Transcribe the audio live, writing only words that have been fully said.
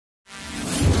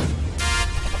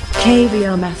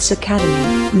KVR Maths Academy,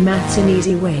 Maths an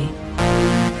Easy Way.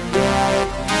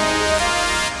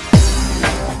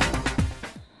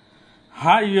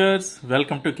 Hi viewers,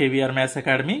 welcome to KVR maths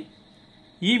academy.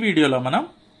 ఈ వీడియోలో మనం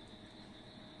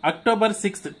October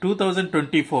 6,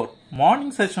 2024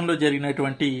 morning సెషన్లో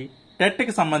జరిగినటువంటి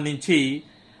టెట్కి సంబంధించి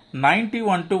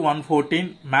 91 to 114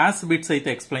 మ్యాథ్స్ బిట్స్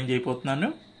అయితే ఎక్స్ప్లెయిన్ చేయబోతున్నాను.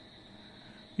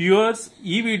 వ్యూయర్స్,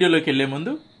 ఈ వీడియోలోకి వెళ్లే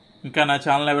ముందు ఇంకా నా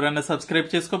ఛానల్ ఎవరైనా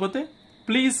సబ్స్క్రైబ్ చేసుకోకపోతే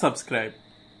please subscribe.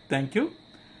 Thank you.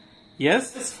 Yes,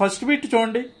 first bit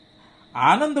చూడండి.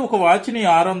 ఆనంద్ ఒక వాచ్ని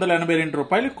 682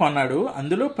 రూపాయలకు కొన్నాడు.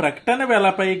 అందులో ప్రకటన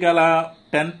వేలపై గల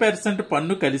 10%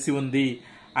 పన్ను కలిసి ఉంది.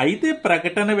 అయితే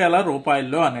ప్రకటన వేల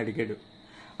రూపాయల్లో అని అడిగాడు.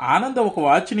 ఆనంద్ ఒక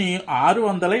వాచ్ని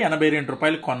 682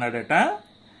 రూపాయలకు కొన్నాడట.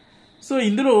 సో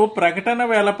ఇందులో ప్రకటన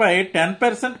వేలపై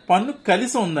 10% పన్ను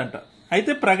కలిసి ఉందంట.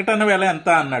 అయితే ప్రకటన వేల ఎంత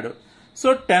అన్నాడు. సో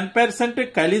 10%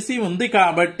 కలిసి ఉంది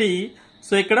కాబట్టి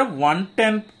సో ఇక్కడ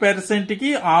 110%కి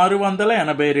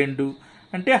 682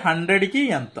 అంటే 100కి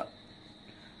ఎంత.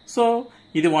 సో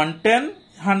ఇది 110,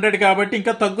 100 కాబట్టి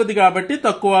ఇంకా తగ్గుది కాబట్టి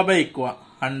తక్కువ బై ఎక్కువ.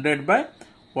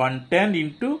 100/110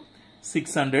 ఇంటూ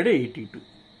 682.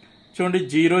 చూడండి,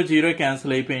 0 0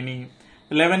 క్యాన్సిల్ అయిపోయినాయి.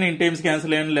 11 ఇన్ టైమ్స్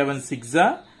క్యాన్సిల్ అయిన 11 6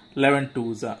 11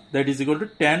 2 that is equal to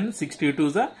 10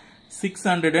 62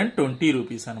 620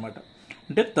 rupees అనమాట.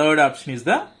 అంటే third option is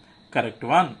the correct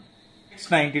one.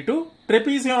 92.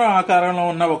 Trapezium ఆకారంలో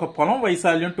ఉన్న ఒక పొలం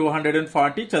వైశాల్యం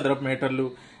 240 చదరపు మీటర్లు,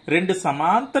 రెండు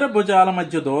సమాంతర భుజాల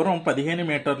మధ్య దూరం 15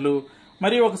 మీటర్లు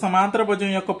మరియు ఒక సమాంతర భుజం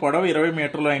యొక్క పొడవు 20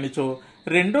 మీటర్లు అయినచో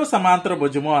రెండో సమాంతర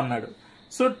భుజము అన్నాడు.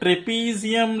 సో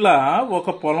ట్రెపీజియంలా ఒక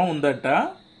పొలం ఉందట.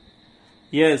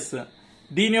 ఎస్,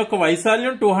 దీని యొక్క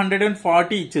వైశాల్యం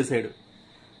 240 ఇచ్చేసాడు.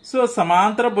 సో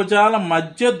సమాంతర భుజాల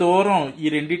మధ్య దూరం, ఈ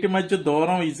రెండింటి మధ్య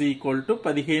దూరం ఈజ్ ఈక్వల్ టు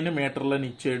 15 మీటర్లని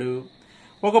ఇచ్చాడు.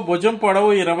 ఒక భుజం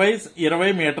పొడవు 20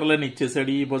 మీటర్లని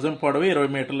ఇచ్చేసాడు. ఈ భుజం పొడవు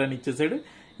 20 మీటర్లని ఇచ్చేసాడు.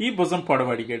 ఈ భుజం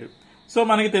పొడవు అడిగాడు. సో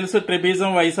మనకి తెలుసు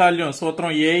ట్రెపీజియం వైశాల్యం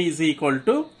సూత్రం A ఈజ్ ఈక్వల్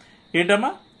టు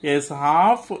ఏంటమ్మా, yes,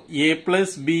 ½ A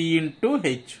plus B into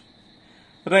H.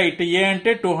 Right, ఏ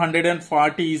అంటే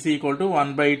 240 is equal to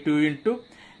 1/2 into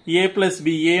A plus B.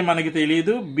 ఏ మనకి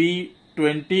తెలియదు, B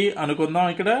 20 అనుకుందాం,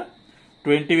 ఇక్కడ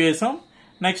 20 వేసాం.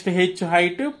 Next H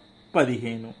height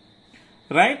 15.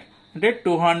 రైట్, అంటే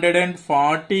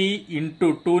 240 ఇంటూ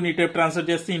 2ని టైప్ ట్రాన్స్ఫర్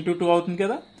చేస్తే ఇంటూ 2 అవుతుంది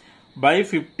కదా, by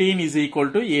 15 is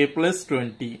equal to A plus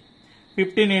 20.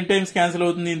 15 n times cancel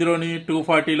అవుతుంది ఇందులోని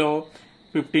 240లో.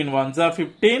 15 1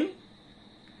 15,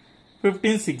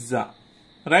 15 6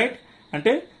 రైట్,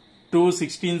 అంటే 2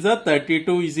 16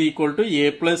 32 is equal to A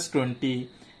plus 20.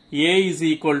 A is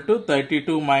equal to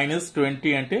 32 minus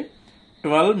 20 అంటే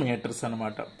 12 మీటర్స్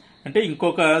అనమాట. అంటే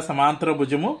ఇంకొక సమాంతర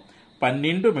భుజము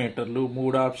 12 మీటర్లు.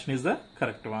 మూడు option is the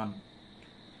correct one.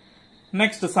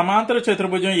 Next, సమాంతర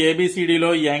చతుర్భుజం ఏబిసిడిలో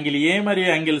యాంగిల్ ఏ మరియు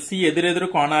యాంగిల్ సి ఎదురెదురు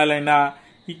కోణాలైన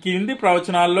ఈ కింది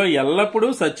ప్రవచనాల్లో ఎల్లప్పుడూ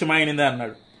సత్యమైనది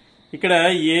అన్నాడు. ఇక్కడ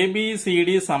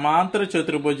ఏబిసిడి సమాంతర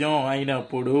చతుర్భుజం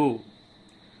అయినప్పుడు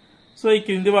సో ఈ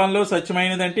కింది వాళ్ళలో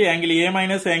సత్యమైనది అంటే angle A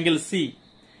minus angle C.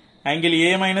 Angle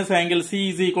A minus angle C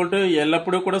is equal to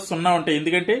ఎల్లప్పుడూ కూడా 0 ఉంటాయి.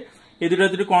 ఎందుకంటే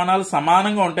ఎదురెదురు కోణాలు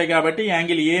సమానంగా ఉంటాయి కాబట్టి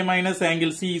angle A minus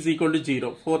angle C is equal to 0.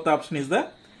 Fourth option is the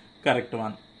correct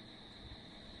one.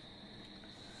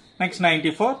 Next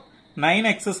 94.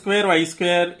 9x²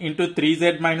 y² into 3z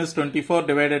minus 24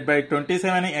 divided by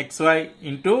 27xy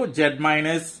into z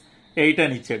minus 8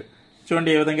 అని ఇచ్చాడు. చూడండి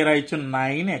ఏ విధంగా రాయొచ్చు.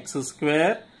 9x²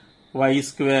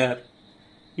 y²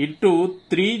 into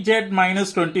 3z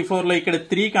minus 24లో ఇక్కడ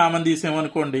 3 common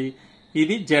తీసామనుకోండి,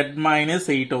 ఇది z minus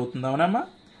 8 అవుతుంది. అవునమ్మా,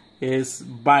 yes,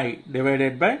 by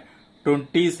divided by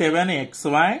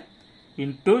 27xy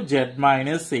into z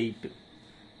minus 8.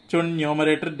 చూడండి,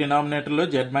 న్యూమరేటర్ డినామినేటర్లో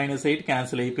z మైనస్ 8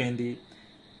 క్యాన్సిల్ అయిపోయింది.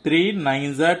 3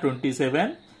 9 27,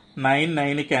 9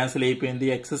 9 క్యాన్సిల్ అయిపోయింది.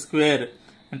 x²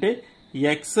 అంటే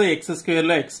x²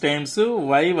 లో x టైమ్స్,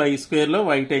 y² లో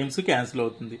y టైమ్స్ క్యాన్సిల్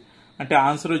అవుతుంది. అంటే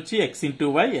ఆన్సర్ వచ్చి x into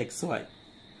y xy.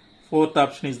 Fourth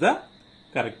option is the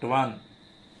correct one.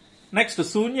 Next,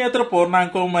 శూన్యేతర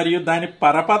పూర్ణాంకం మరియు దాని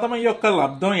పరపదం యొక్క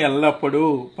లబ్ధం ఎల్లప్పుడూ,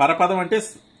 పరపదం అంటే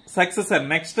సక్సెసర్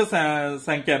నెక్స్ట్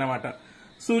సంఖ్య అనమాట.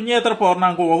 శూన్యేతర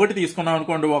పూర్ణాంకం 1 తీసుకున్నాం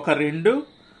అనుకోండి, ఒక 2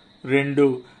 2,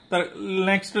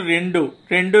 నెక్స్ట్ 2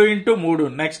 2 ఇంటూ 3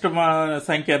 నెక్స్ట్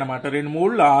సంఖ్య అనమాట. 2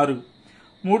 3 6.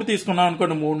 3 తీసుకున్నాం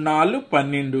అనుకోండి, 3 4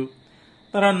 12,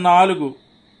 తర్వాత 4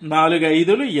 4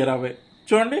 5 20.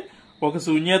 చూడండి, ఒక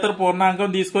శూన్యేతర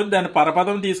పూర్ణాంకం తీసుకొని దాని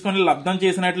పరపదం తీసుకొని లబ్ధం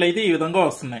చేసినట్లయితే ఈ విధంగా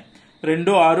వస్తున్నాయి.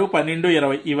 2 6 12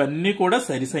 20 ఇవన్నీ కూడా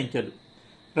సరి సంఖ్యలు.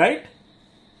 Right,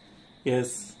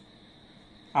 yes,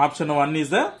 option 1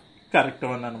 is the correct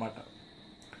one అనమాట.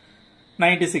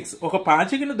 96. ఒక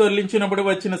పాచికను దొర్లించినప్పుడు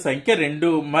వచ్చిన సంఖ్య 2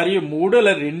 మరియు 3ల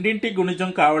రెండింటి గుణిజం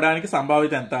కావడానికి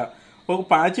సంభావ్యత ఎంత? ఒక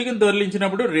పాచికను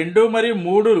దొర్లించినప్పుడు 2 మరియు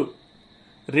 3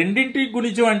 రెండింటి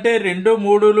గుణిజం అంటే 2,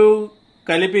 3లు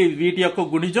కలిపి వీటి యొక్క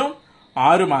గుణిజం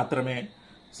 6 మాత్రమే.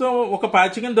 సో ఒక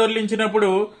పాచికను దొర్లించినప్పుడు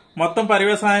మొత్తం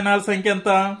పర్యవసానాల సంఖ్య ఎంత?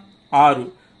 6.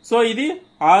 సో ఇది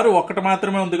 6 ఒకటి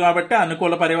మాత్రమే ఉంది కాబట్టి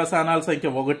అనుకూల పర్యవసానాల సంఖ్య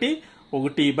 1,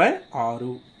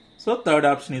 1/6. So third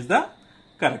option is the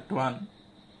correct one.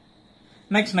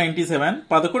 Next 97.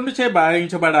 11 చే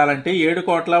భాగించబడాలంటే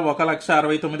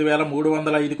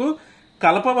 7,01,69,305కు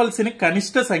కలపవలసిన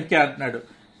కనిష్ట సంఖ్య అంటున్నాడు.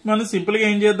 మనం సింపుల్ గా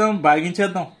ఏం చేద్దాం,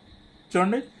 భాగించేద్దాం.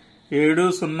 చూడండి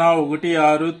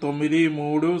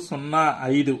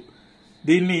 7,0,16,9,3,0,5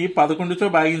 దీన్ని 11 చో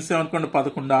భాగించామనుకోండి.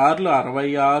 11 6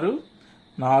 66,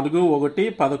 4 1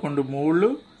 11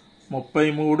 3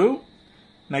 33,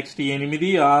 నెక్స్ట్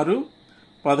 8 6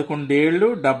 11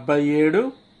 7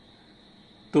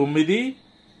 77, 9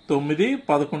 9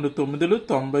 11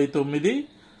 9 99,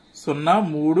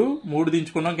 0 3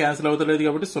 దించుకున్నాం, క్యాన్సిల్ అవుతలేదు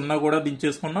కాబట్టి 0 కూడా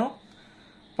దించేసుకున్నాం.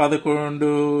 11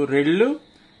 2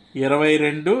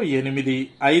 22 8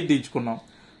 5 దించుకున్నాం.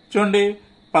 చూడండి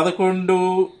 11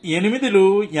 8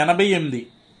 88,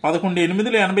 11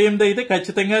 8 88 అయితే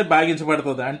ఖచ్చితంగా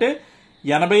భాగించబడుతుంది. అంటే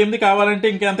 88 కావాలంటే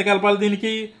ఇంకెంత కలపాలి?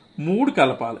 దీనికి 3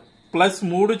 కలపాలి. ప్లస్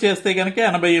 3 చేస్తే కనుక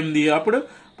 88. అప్పుడు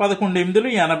 11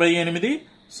 8 88,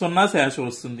 0 శేషం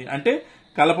వస్తుంది. అంటే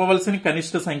కలపవలసిన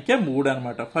కనిష్ట సంఖ్య 3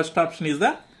 అనమాట. First option is the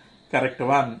correct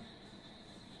one.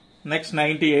 Next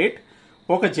 98.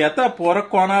 ఒక జత పూరక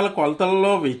కోణాల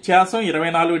కొలతలలో వ్యత్యాసం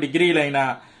 24 డిగ్రీలైన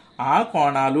ఆ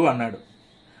కోణాలు అన్నాడు.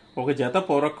 ఒక జత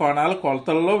పూరక కోణాల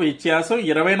కొలతలలో వ్యత్యాసం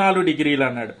 24 డిగ్రీలు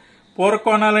అన్నాడు. పూరక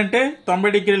కోణాలంటే 90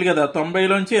 డిగ్రీలు కదా,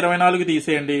 90లోంచి 24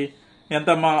 తీసేయండి.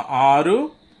 ఎంతమ్మా? 6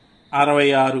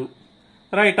 66.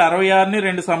 రైట్, 66ని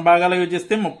 2 సంభాగాలు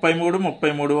విభజిస్తే 33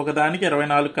 33. ఒకదానికి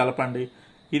 24 కలపండి.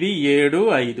 ఇది 7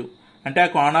 5. అంటే ఆ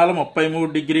కోణాలు 33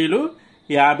 డిగ్రీలు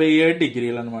 57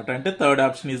 డిగ్రీలు అనమాట. అంటే third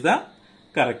option is the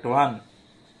correct one.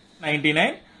 99.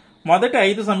 మొదటి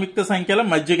 5 సంయుక్త సంఖ్యల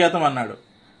మధ్యగతం అన్నాడు.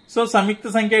 సో సంయుక్త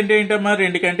సంఖ్య అంటే ఏంటమ్మా?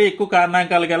 2 కంటే ఎక్కువ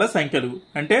కారణాంకాలు గల సంఖ్యలు.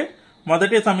 అంటే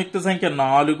మొదటి సంయుక్త సంఖ్య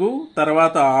 4,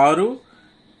 తర్వాత 6,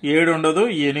 7 ఉండదు,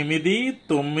 8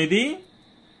 9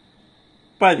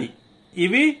 10.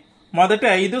 ఇవి మొదటి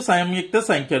 5 సంయుక్త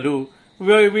సంఖ్యలు.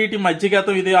 వీటి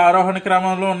మధ్యగతం ఇది ఆరోహణ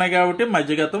క్రమంలో ఉన్నాయి కాబట్టి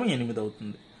మధ్యగతం 8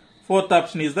 అవుతుంది. Fourth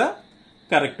option is the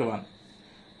correct one.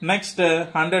 Next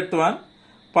 100th one.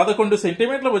 11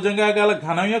 సెంటీమీటర్ల భుజంగా గల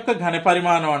ఘనం యొక్క ఘన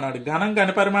పరిమాణం అన్నాడు. ఘన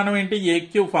పరిమాణం ఏంటి? ఏ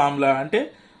క్యూబ్ ఫార్ములా. అంటే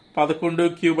 11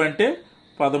 క్యూబ్ అంటే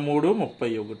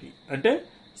 1331. అంటే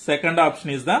second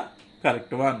option is the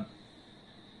correct one.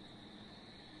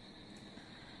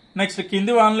 Next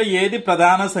కింది వానలో ఏది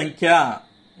ప్రధాన సంఖ్య?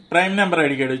 ప్రైమ్ నెంబర్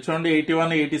అడిగాడు. చూడండి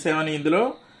 81 87. ఇందులో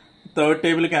థర్డ్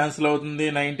టేబుల్ క్యాన్సిల్ అవుతుంది.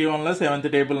 91లో 7th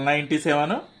టేబుల్.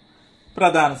 97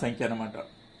 ప్రధాన సంఖ్య అనమాట.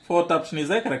 Fourth option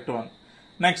is the correct one.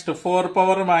 Next 4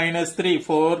 power minus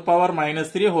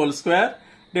 3 whole square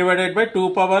divided by 2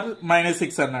 power minus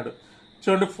 6 అన్నాడు.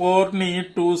 చూడండి 4ని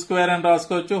 2 స్క్వేర్ అని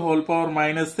రాసుకోవచ్చు. Whole power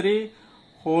minus 3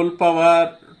 whole power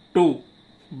 2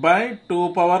 by 2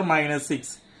 power minus 6.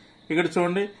 ఇక్కడ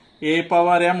చూడండి ఏ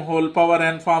power m whole power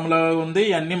n form లో ఉంది.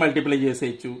 అన్ని మల్టిప్లై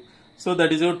చేసేయచ్చు. So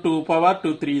that is 2 power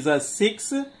 2 3 6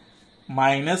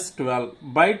 minus 12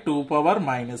 by 2 power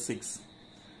minus 6.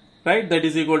 Right, that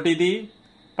is equal to ఇది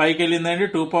పైకి వెళ్ళిందండి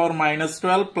 2 పవర్ మైనస్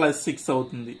 12 ప్లస్ 6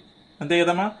 అవుతుంది. అంతే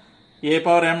కదమ్మా? ఏ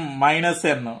power m minus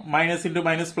n, minus into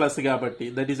minus plus కాబట్టి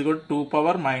that is equal 2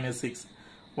 power minus 6.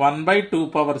 1 by 2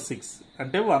 power 6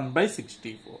 అంటే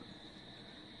 1/64.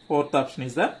 Fourth option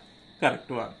is the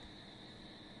correct one.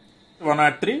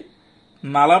 103.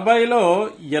 40లో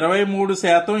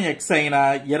 23% x అయినా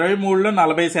 23లో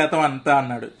 40% అంతా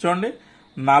అన్నాడు. చూడండి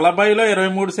 40లో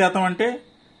 23% అంటే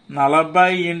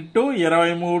 40 into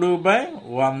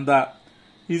 23/100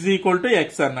 is equal to x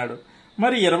అన్నాడు.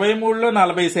 మరి 23లో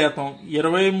 40%,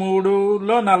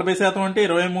 23లో 40% అంటే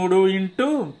 23 ఇంటూ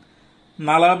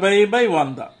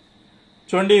 40/100.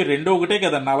 చూడండి రెండు ఒకటే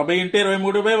కదా, 40 ఇంటూ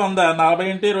 23/100, 40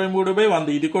 ఇంటూ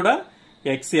 23/100. ఇది కూడా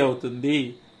x అవుతుంది.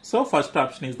 So first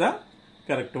option is the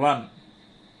correct one.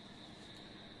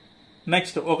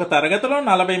 Next ఒక తరగతిలో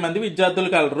 40 మంది విద్యార్థులు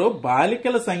కలరు.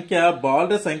 బాలికల సంఖ్య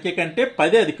బాలుర సంఖ్య కంటే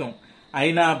 10 అధికం.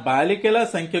 అయినా బాలికల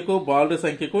సంఖ్యకు బాలుర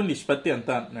సంఖ్యకు నిష్పత్తి ఎంత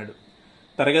అంటున్నాడు.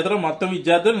 తరగతిలో మొత్తం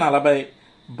విద్యార్థులు 40,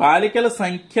 బాలికల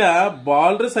సంఖ్య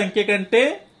బాలుర సంఖ్య కంటే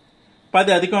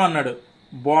 10 అధికం అన్నాడు.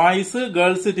 బాయ్స్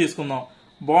గర్ల్స్ తీసుకుందాం.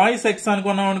 బాయ్స్ x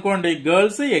అనుకున్నాం అనుకోండి,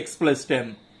 గర్ల్స్ x+10.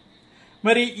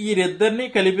 మరి ఈ ఇద్దరిని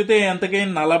కలిపితే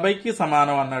ఎంతకైనా 40కి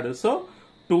సమానం అన్నాడు. So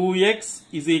 2x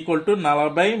is equal to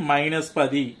 40 minus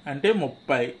 10 అంటే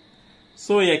 30.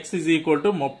 So x is equal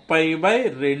to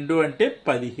 30/2 అంటే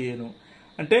 15.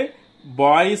 అంటే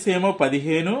బాయ్స్ ఏమో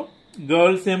 15,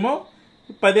 గర్ల్స్ ఏమో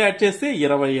 10 యాడ్ చేస్తే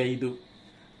 25.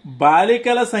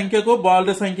 బాలికల సంఖ్యకు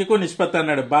బాలుల సంఖ్యకు నిష్పత్తి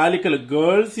అన్నాడు. బాలికలు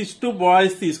గర్ల్స్ ఇస్టు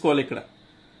బాయ్స్ తీసుకోవాలి ఇక్కడ.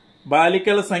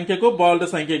 బాలికల సంఖ్యకు బాలుల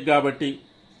సంఖ్యకు కాబట్టి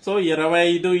సో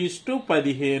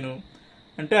 25:15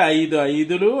 అంటే 5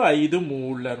 5లు 5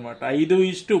 3లు అనమాట.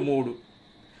 5:3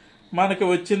 మనకి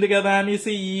వచ్చింది కదా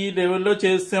అనేసి ఈ లెవెల్లో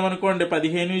చేస్తామనుకోండి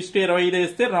 15:25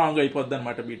 వేస్తే రాంగ్ అయిపోద్ది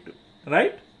అనమాట బిట్.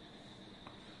 రైట్.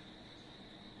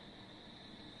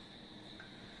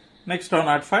 నెక్స్ట్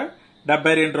 105.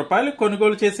 72 రూపాయలు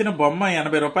కొనుగోలు చేసిన బొమ్మ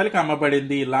 80 రూపాయలకి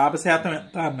అమ్మబడింది. లాభ శాతం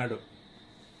ఎంత అన్నాడు.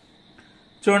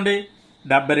 చూడండి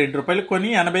 72 రూపాయలు కొని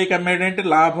 80కి అమ్మేడంటే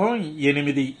లాభం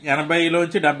 8.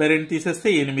 80లోంచి 72 తీసేస్తే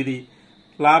 8.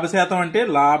 లాభ శాతం అంటే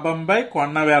లాభం బై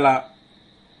కొన్న వేల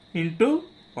into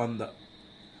 100.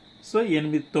 So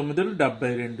 8 9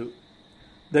 72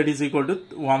 that is equal to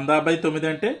 100/9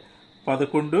 అంటే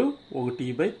 11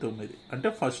 1/9 అంటే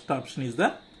first option is the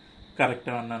correct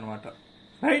one అనమాట.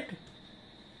 రైట్.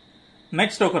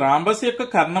 నెక్స్ట్ ఒక రాంబస్ యొక్క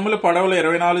కర్ణముల పొడవులు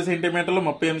 24 సెంటీమీటర్లు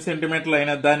 38 సెంటీమీటర్లు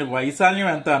అయిన దాని వైశాల్యం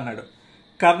ఎంత అన్నాడు.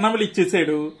 కర్ణములు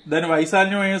ఇచ్చేసాడు. దాని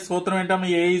వైశాల్యం అయ్యే సూత్రం ఏంటమ్మా,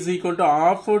 ఏ is equal to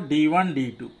half d1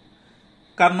 d2.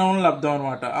 కర్ణములు లబ్ధం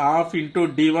అనమాట. హాఫ్ ఇంటూ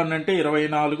d1 అంటే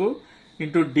 24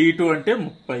 ఇంటూ d2 అంటే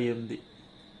 38.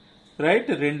 రైట్.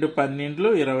 2 12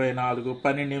 24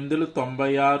 12 96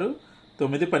 9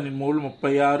 12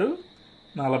 36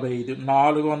 45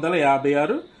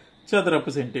 456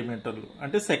 చదరపు సెంటీమీటర్లు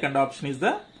అంటే second option is the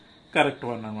correct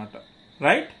one అనమాట.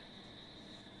 రైట్.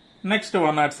 నెక్స్ట్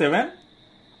 107.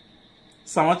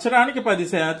 సంవత్సరానికి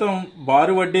 10%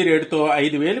 బారు వడ్డీ రేటుతో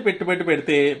 5,000 పెట్టుబడి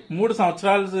పెడితే 3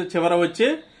 సంవత్సరాల చివర వచ్చే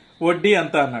వడ్డీ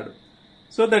ఎంత అన్నాడు.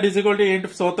 So that is equal to ఏంటి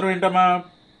సూత్రం ఏంటమ్మా,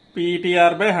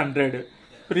 PTR/100.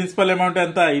 ప్రిన్సిపల్ అమౌంట్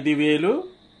ఎంత 5,000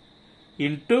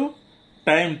 into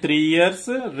time 3 years,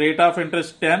 rate of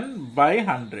interest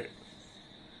 10/100.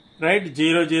 Right.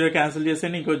 0 0 cancel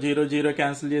చేసేయండి, ఇంకో 0 0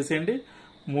 క్యాన్సిల్ చేసేయండి.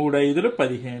 3 5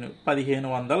 15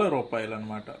 1500 రూపాయలు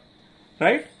అనమాట.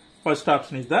 Right. First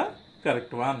option is the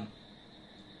correct one.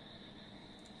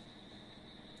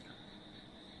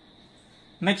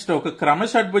 Next ఒక క్రమ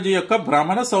షడ్భుజి యొక్క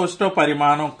భ్రమణ సౌష్ఠవ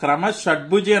పరిమాణం. క్రమ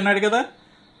షడ్భుజి అన్నాడు కదా,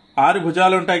 6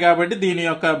 భుజాలు ఉంటాయి కాబట్టి దీని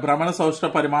యొక్క భ్రమణ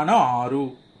సౌష్ఠవ పరిమాణం 6.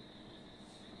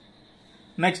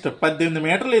 నెక్స్ట్ 18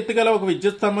 మీటర్ల ఎత్తుగల ఒక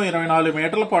విద్యుత్ స్తంభం 24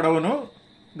 మీటర్ల పొడవును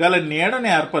గల నీడను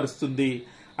ఏర్పరుస్తుంది.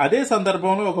 అదే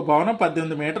సందర్భంలో ఒక భవనం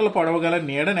 18 మీటర్ల పొడవు గల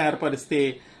నీడను ఏర్పరిస్తే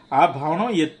ఆ భవనం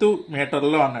ఎత్తు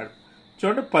మీటర్లో అన్నాడు.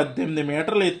 చూడండి 18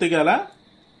 మీటర్ల ఎత్తు గల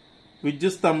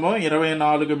విద్యుత్ స్తంభం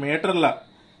 24 మీటర్ల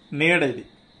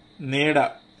నీడ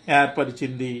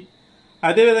ఏర్పరిచింది.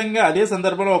 అదేవిధంగా అదే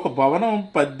సందర్భంలో ఒక భవనం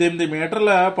 18 మీటర్ల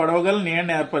పొడవు గల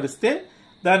నీడను ఏర్పరిస్తే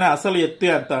దాని అసలు ఎత్తు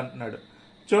ఎంత అంటున్నాడు.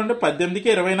 చూడండి 18కి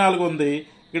 24 ఉంది,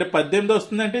 ఇక్కడ 18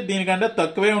 వస్తుందంటే దీనికంటే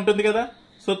తక్కువే ఉంటుంది కదా.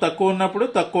 సో తక్కువ ఉన్నప్పుడు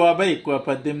తక్కువ బై ఎక్కువ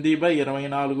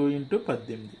 18/24 ఇంటూ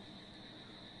 18.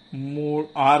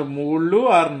 6 3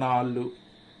 6 4.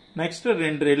 నెక్స్ట్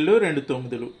 2 2 2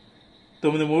 9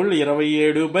 9 3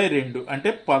 27/2 అంటే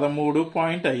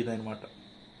 13.5 అనమాట.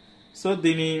 సో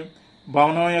దీని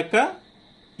భవనం యొక్క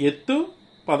ఎత్తు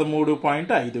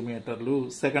 13.5 మీటర్లు.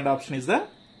 Second option is the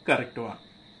correct one.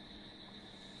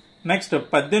 Next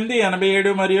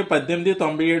 1887 మరియు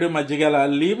 1897 మధ్య గల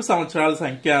లీప్ సంవత్సరాల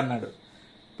సంఖ్య అన్నాడు.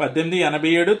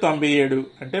 1887 97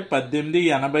 అంటే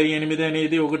 1888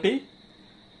 అనేది ఒకటి.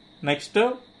 నెక్స్ట్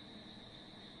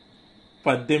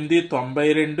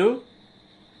 1892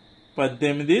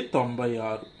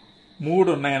 1896 3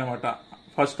 ఉన్నాయన్నమాట.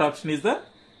 First option is the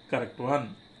correct one.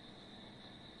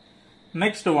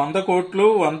 Next 100 కోట్లు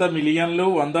 100 మిలియన్లు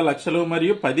 100 లక్షలు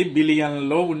మరియు 10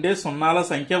 బిలియన్లలో ఉండే సున్నాల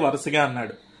సంఖ్య వరుసగా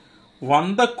అన్నాడు.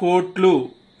 100 కోట్లు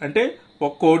అంటే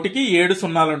 1 కోటికి 7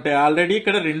 సున్నాలు ఉంటాయి. ఆల్రెడీ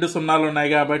ఇక్కడ 2 సున్నాలు ఉన్నాయి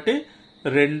కాబట్టి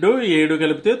 2 7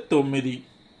 కలిపితే 9.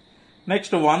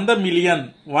 నెక్స్ట్ 100 మిలియన్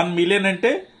 1 మిలియన్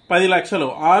అంటే 10 లక్షలు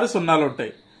 6 సున్నాలు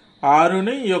ఉంటాయి.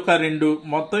 6ని ఈ యొక్క 2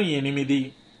 మొత్తం 8.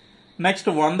 నెక్స్ట్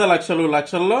 100 లక్షలు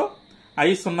లక్షల్లో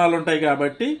 5 సున్నాలు ఉంటాయి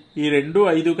కాబట్టి ఈ 2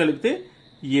 5 కలిపితే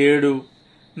 7.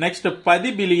 నెక్స్ట్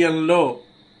 10 బిలియన్లో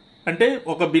అంటే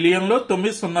 1 బిలియన్లో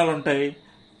 9 సున్నాలు ఉంటాయి.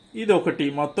 ఇది ఒకటి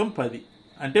మొత్తం 10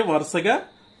 అంటే వరుసగా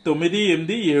 9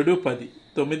 8 7 10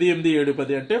 9 8 7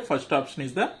 10 అంటే first option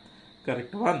is the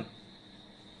correct one.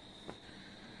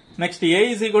 Next a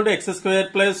is equal to x²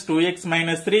 plus 2x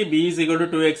minus 3, b is equal to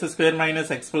 2x² minus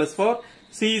x plus 4,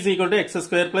 c is equal to x²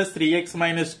 plus 3x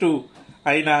minus 2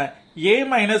 అయిన a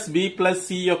minus b plus c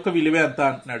యొక్క విలువ ఎంత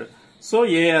అంటున్నాడు. So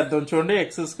ఏ అర్థం చూడండి,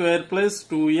 X square plus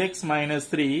 2x minus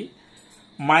 3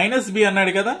 minus B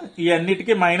అన్నాడు కదా, ఈ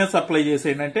అన్నిటికీ మైనస్ అప్లై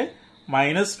చేసేయండి. అంటే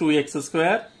మైనస్ 2x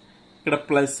స్క్వేర్, ఇక్కడ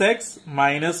plus X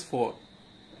minus 4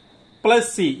 plus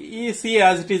C, ఈ సి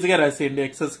యాజ్ ఇట్ ఈజ్ గా రాసేయండి.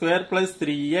 X square plus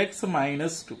 3x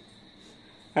minus 2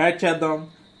 add చేద్దాం.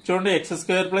 చూడండి, X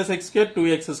square plus X square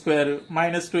 2x square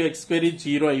minus 2x square ఇది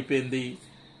 0 అయిపోయింది.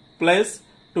 Plus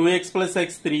 2x plus x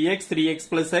 3x, 3x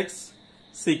plus x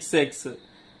 6x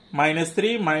minus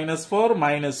 3 minus 4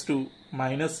 minus 2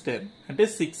 minus 10 అంటే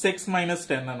 6x minus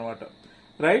 10 అనమాట.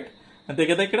 Right, అంతే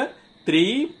కదా. ఇక్కడ 3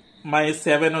 minus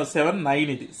 7 9,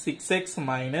 ఇది 6x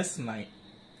minus 9.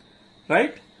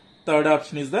 Right, third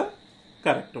option is the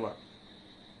correct one.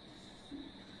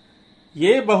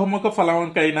 ఏ బహుముఖ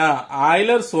ఫలవంకైనా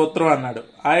Euler సూత్రం అన్నాడు.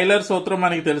 ఆయిలర్ సూత్రం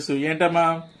మనకి తెలుసు ఏంటమ్మా,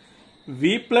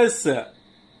 v ప్లస్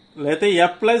లేకపోతే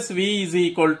f plus v is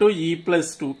equal to e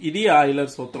plus 2. ఇది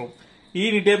ఆయిలర్ సూత్రం. ఈ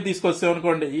నిటేం తీసుకొస్తాం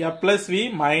అనుకోండి, f plus v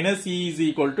minus e is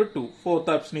equal to 2.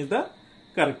 Fourth option is the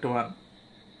correct one.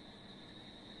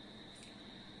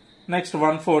 Next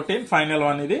 114 final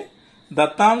one. ఇది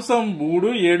దత్తాంశం 3,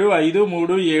 7, 5,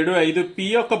 3, 7, 5 p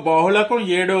యొక్క బాహుళకం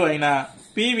 7 అయినా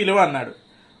p విలువ అన్నాడు.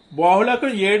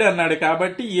 బాహుళకం 7 అన్నాడు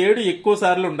కాబట్టి 7 ఎక్కువ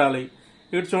సార్లు ఉండాలి.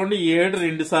 ఇక్కడ చూడండి, 7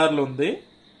 2 సార్లు ఉంది,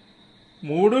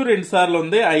 3 2 సార్లు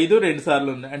ఉంది, 5 2 సార్లు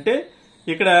ఉంది. అంటే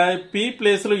ఇక్కడ p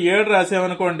ప్లేస్ లో 7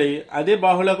 రాసామనుకోండి, అదే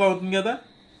బాహుళకం అవుతుంది కదా.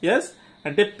 ఎస్,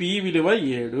 అంటే p విలువ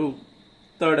 7.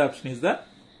 Third option is the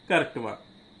correct one.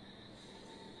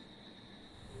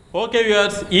 Okay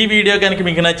viewers, ఈ వీడియో కనుక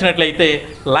మీకు నచ్చినట్లయితే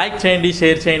లైక్ చేయండి,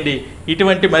 షేర్ చేయండి.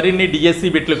 ఇటువంటి మరిన్ని డిఎస్సి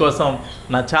బిట్ల కోసం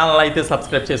నా ఛానల్ అయితే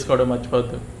సబ్స్క్రైబ్ చేసుకోవడం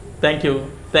మర్చిపోవద్దు. Thank you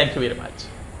very much.